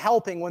out and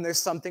helping when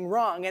there's something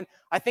wrong. And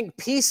I think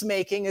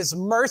peacemaking is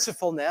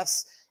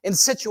mercifulness in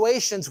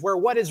situations where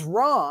what is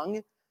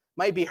wrong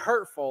might be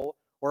hurtful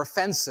or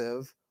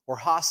offensive or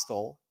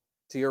hostile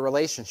to your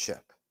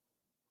relationship.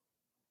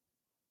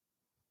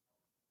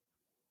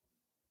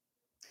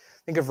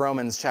 Think of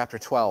Romans chapter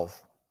 12.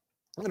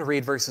 I'm going to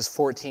read verses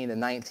 14 and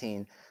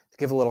 19 to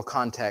give a little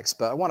context,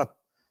 but I want to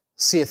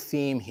see a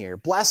theme here.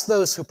 Bless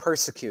those who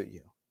persecute you.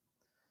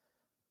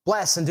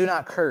 Bless and do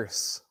not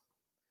curse.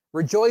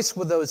 Rejoice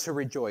with those who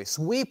rejoice.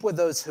 Weep with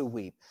those who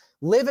weep.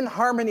 Live in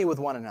harmony with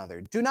one another.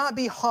 Do not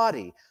be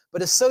haughty,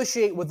 but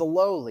associate with the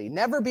lowly.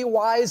 Never be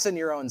wise in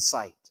your own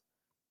sight.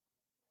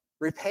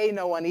 Repay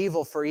no one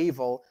evil for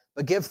evil,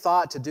 but give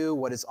thought to do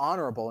what is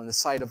honorable in the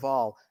sight of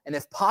all. And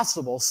if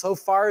possible, so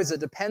far as it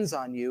depends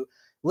on you,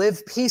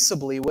 live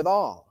peaceably with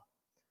all.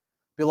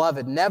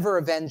 Beloved, never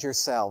avenge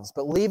yourselves,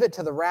 but leave it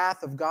to the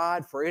wrath of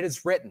God, for it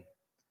is written,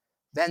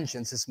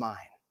 vengeance is mine.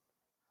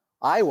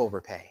 I will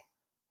repay,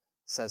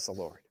 says the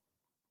Lord.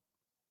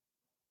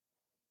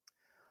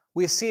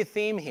 We see a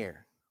theme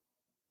here.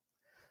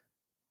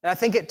 And I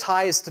think it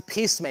ties to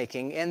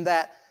peacemaking in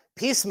that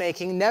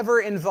peacemaking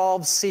never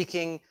involves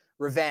seeking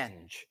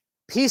revenge.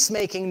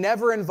 Peacemaking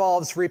never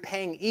involves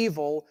repaying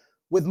evil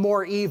with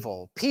more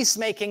evil.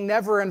 Peacemaking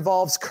never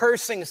involves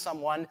cursing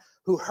someone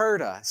who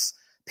hurt us.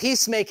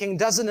 Peacemaking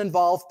doesn't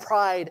involve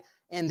pride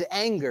and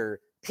anger.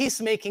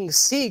 Peacemaking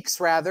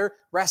seeks, rather,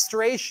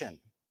 restoration.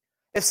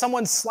 If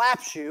someone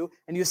slaps you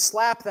and you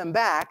slap them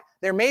back,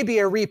 there may be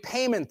a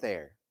repayment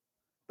there.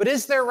 But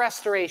is there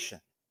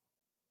restoration?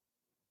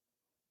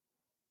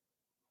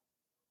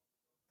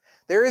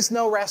 There is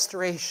no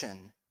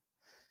restoration.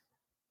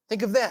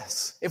 Think of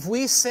this. If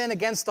we sin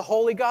against the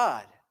holy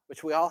God,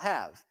 which we all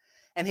have,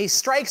 and he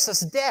strikes us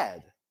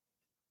dead,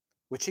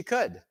 which he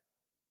could,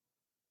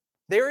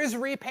 there is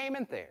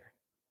repayment there.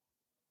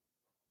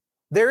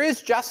 There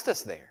is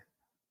justice there.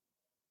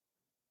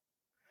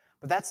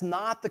 But that's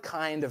not the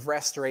kind of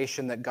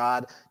restoration that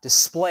God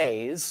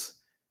displays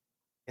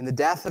in the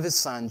death of his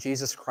Son,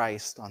 Jesus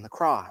Christ, on the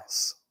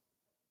cross.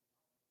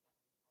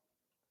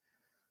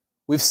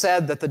 We've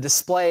said that the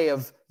display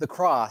of the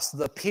cross,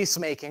 the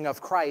peacemaking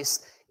of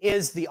Christ,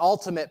 is the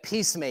ultimate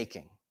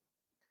peacemaking.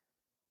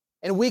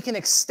 And we can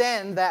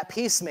extend that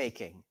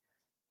peacemaking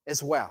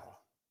as well.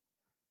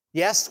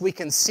 Yes, we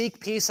can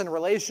seek peace in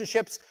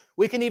relationships.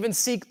 We can even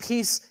seek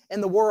peace in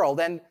the world,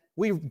 and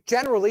we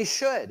generally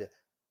should.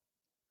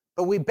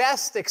 But we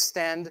best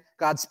extend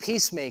God's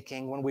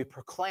peacemaking when we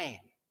proclaim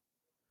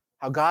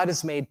how God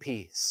has made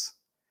peace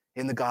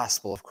in the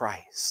gospel of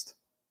Christ.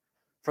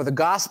 For the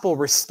gospel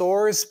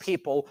restores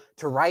people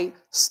to right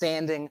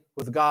standing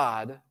with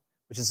God,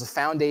 which is the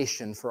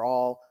foundation for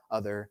all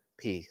other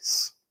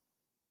peace.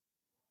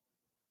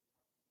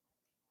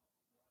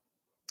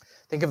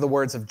 Think of the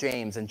words of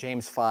James in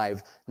James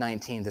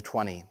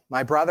 5:19-20.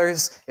 My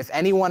brothers, if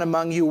anyone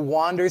among you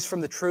wanders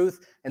from the truth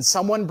and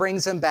someone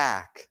brings him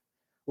back,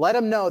 let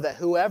him know that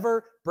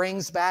whoever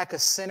brings back a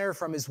sinner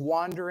from his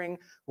wandering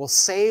will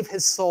save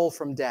his soul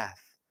from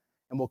death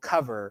and will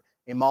cover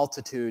a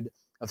multitude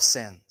of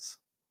sins.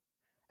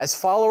 As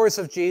followers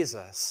of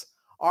Jesus,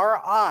 our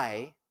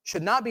eye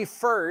should not be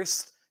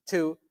first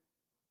to,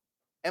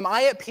 am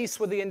I at peace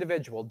with the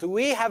individual? Do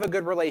we have a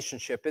good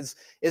relationship?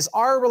 Is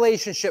our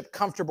relationship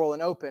comfortable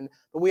and open?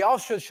 But we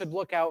also should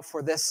look out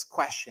for this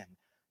question.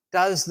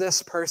 Does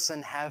this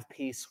person have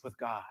peace with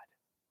God?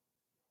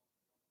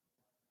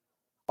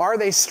 Are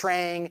they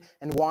straying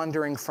and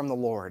wandering from the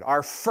Lord?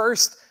 Our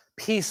first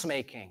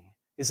peacemaking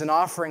is in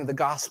offering the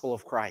gospel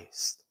of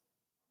Christ.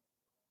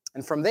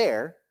 And from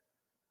there,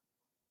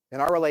 in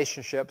our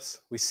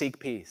relationships, we seek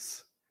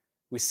peace.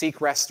 We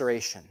seek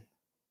restoration.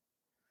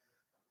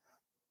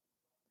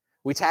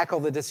 We tackle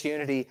the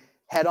disunity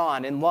head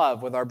on in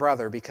love with our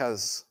brother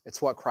because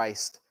it's what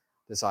Christ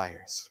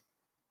desires.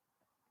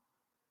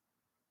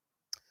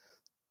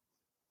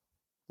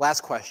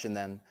 Last question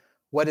then,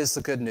 what is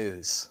the good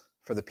news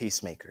for the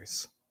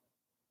peacemakers?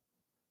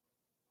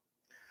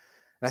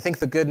 And I think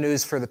the good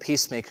news for the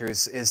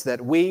peacemakers is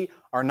that we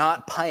are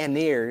not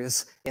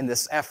pioneers in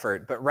this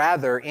effort, but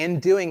rather in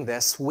doing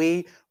this,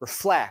 we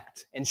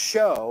reflect and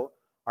show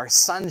our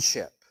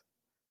sonship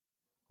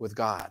with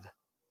God.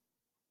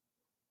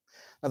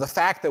 Now, the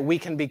fact that we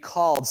can be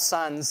called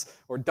sons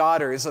or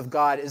daughters of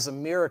God is a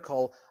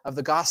miracle of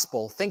the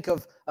gospel. Think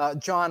of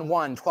John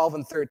 1:12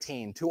 and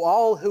 13. To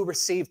all who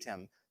received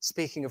him,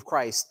 speaking of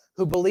Christ,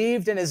 who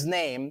believed in his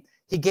name,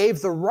 he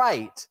gave the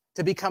right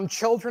to become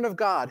children of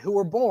God, who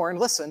were born,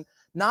 listen,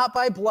 not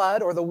by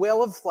blood or the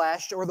will of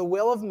flesh or the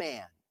will of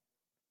man,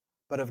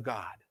 but of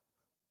God.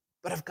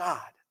 But of God.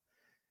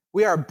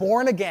 We are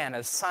born again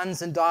as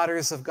sons and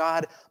daughters of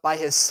God by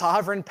his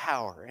sovereign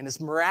power and his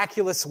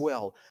miraculous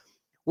will.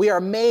 We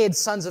are made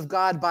sons of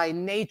God by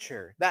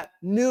nature, that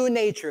new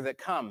nature that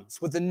comes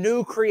with the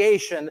new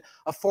creation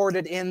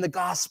afforded in the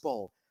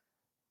gospel.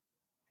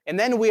 And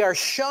then we are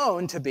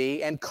shown to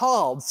be and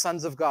called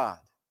sons of God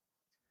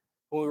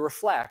when we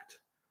reflect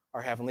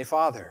our Heavenly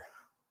Father.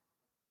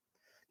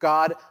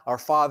 God, our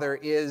Father,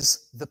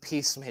 is the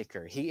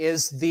peacemaker. He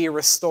is the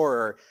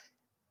restorer.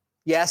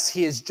 Yes,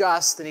 he is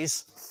just and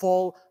he's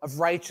full of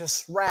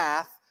righteous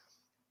wrath,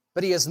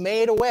 but he has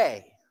made a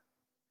way,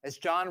 as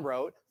John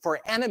wrote,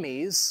 for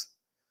enemies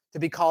to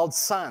be called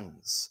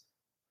sons,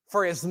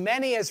 for as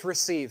many as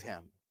receive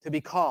him to be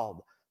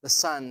called the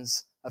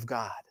sons of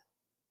God.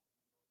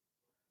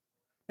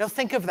 Now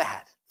think of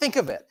that. Think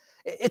of it.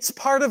 It's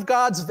part of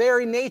God's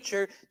very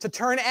nature to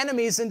turn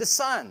enemies into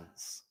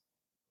sons.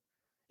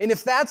 And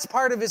if that's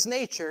part of his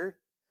nature,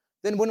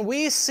 then when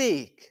we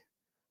seek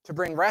to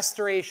bring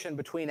restoration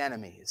between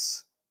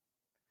enemies,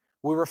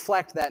 we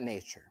reflect that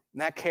nature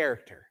and that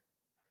character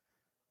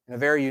in a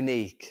very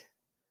unique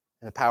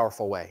and a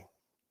powerful way.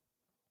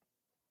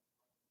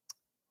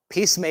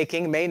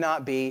 Peacemaking may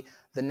not be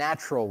the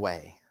natural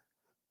way.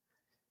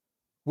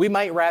 We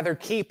might rather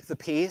keep the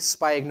peace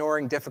by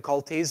ignoring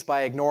difficulties,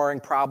 by ignoring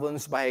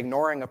problems, by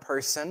ignoring a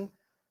person.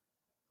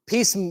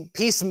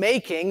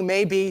 Peacemaking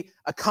may be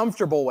a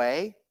comfortable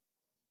way,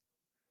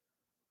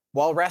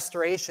 while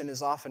restoration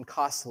is often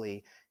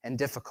costly and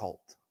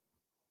difficult.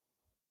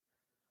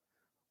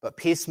 But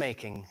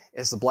peacemaking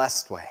is the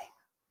blessed way.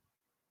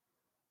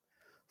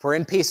 For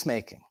in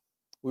peacemaking,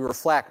 we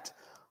reflect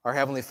our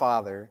Heavenly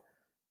Father,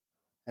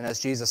 and as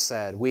Jesus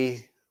said,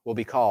 we will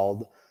be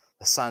called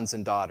the sons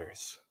and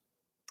daughters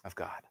of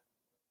God.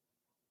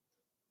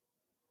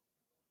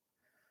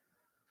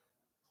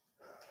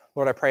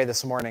 Lord, I pray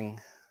this morning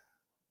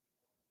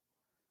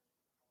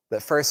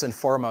that first and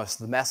foremost,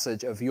 the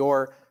message of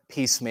your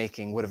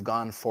peacemaking would have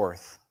gone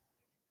forth.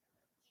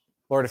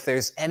 Lord, if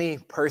there's any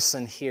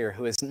person here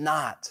who has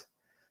not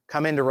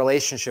come into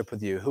relationship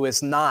with you, who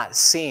has not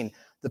seen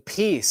the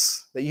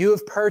peace that you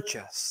have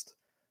purchased,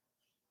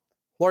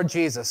 Lord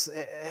Jesus,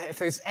 if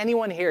there's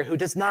anyone here who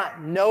does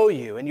not know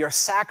you and your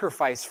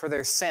sacrifice for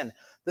their sin,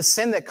 the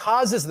sin that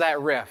causes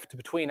that rift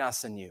between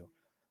us and you,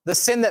 the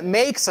sin that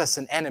makes us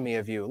an enemy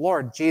of you,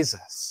 Lord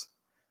Jesus,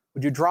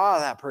 would you draw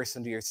that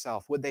person to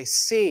yourself? Would they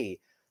see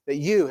that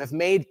you have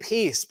made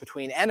peace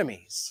between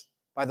enemies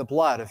by the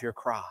blood of your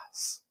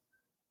cross?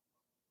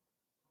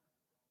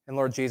 And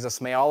Lord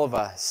Jesus, may all of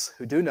us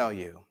who do know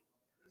you,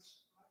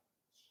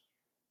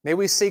 may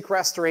we seek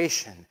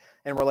restoration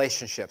in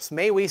relationships.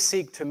 May we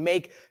seek to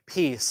make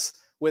peace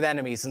with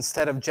enemies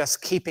instead of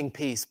just keeping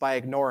peace by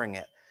ignoring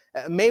it.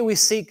 May we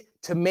seek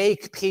to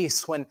make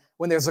peace when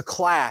there's a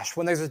clash,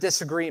 when there's a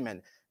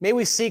disagreement. May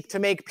we seek to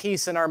make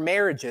peace in our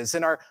marriages,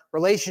 in our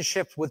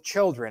relationships with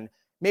children.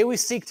 May we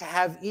seek to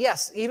have,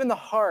 yes, even the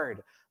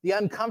hard, the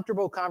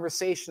uncomfortable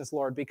conversations,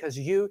 Lord, because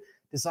you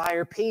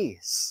desire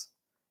peace.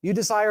 You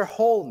desire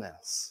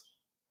wholeness.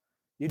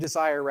 You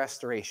desire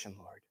restoration,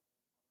 Lord.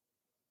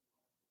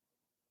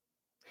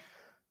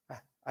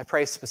 I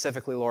pray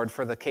specifically, Lord,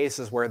 for the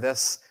cases where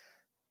this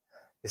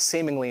is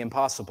seemingly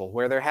impossible,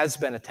 where there has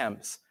been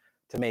attempts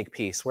to make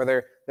peace,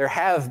 where there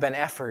have been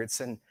efforts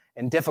and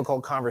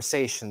difficult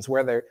conversations,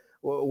 where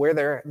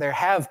there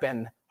have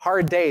been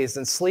hard days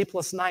and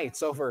sleepless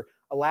nights over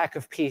a lack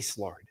of peace,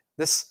 Lord.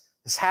 This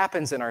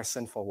happens in our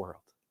sinful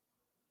world.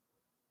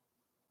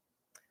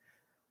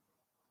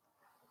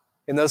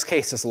 In those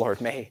cases, Lord,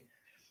 may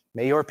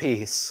your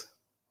peace,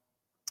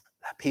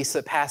 that peace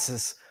that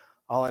passes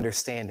all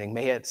understanding,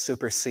 may it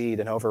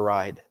supersede and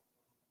override.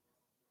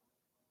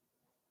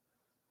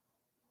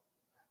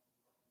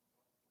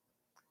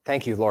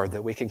 Thank you, Lord,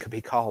 that we can be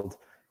called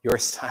your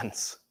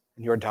sons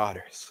and your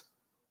daughters.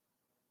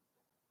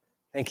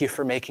 Thank you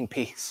for making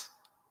peace.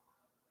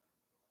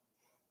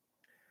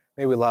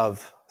 May we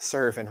love,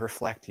 serve, and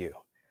reflect you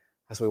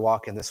as we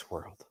walk in this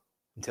world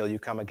until you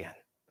come again.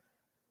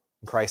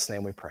 In Christ's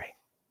name we pray.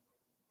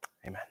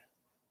 Amen.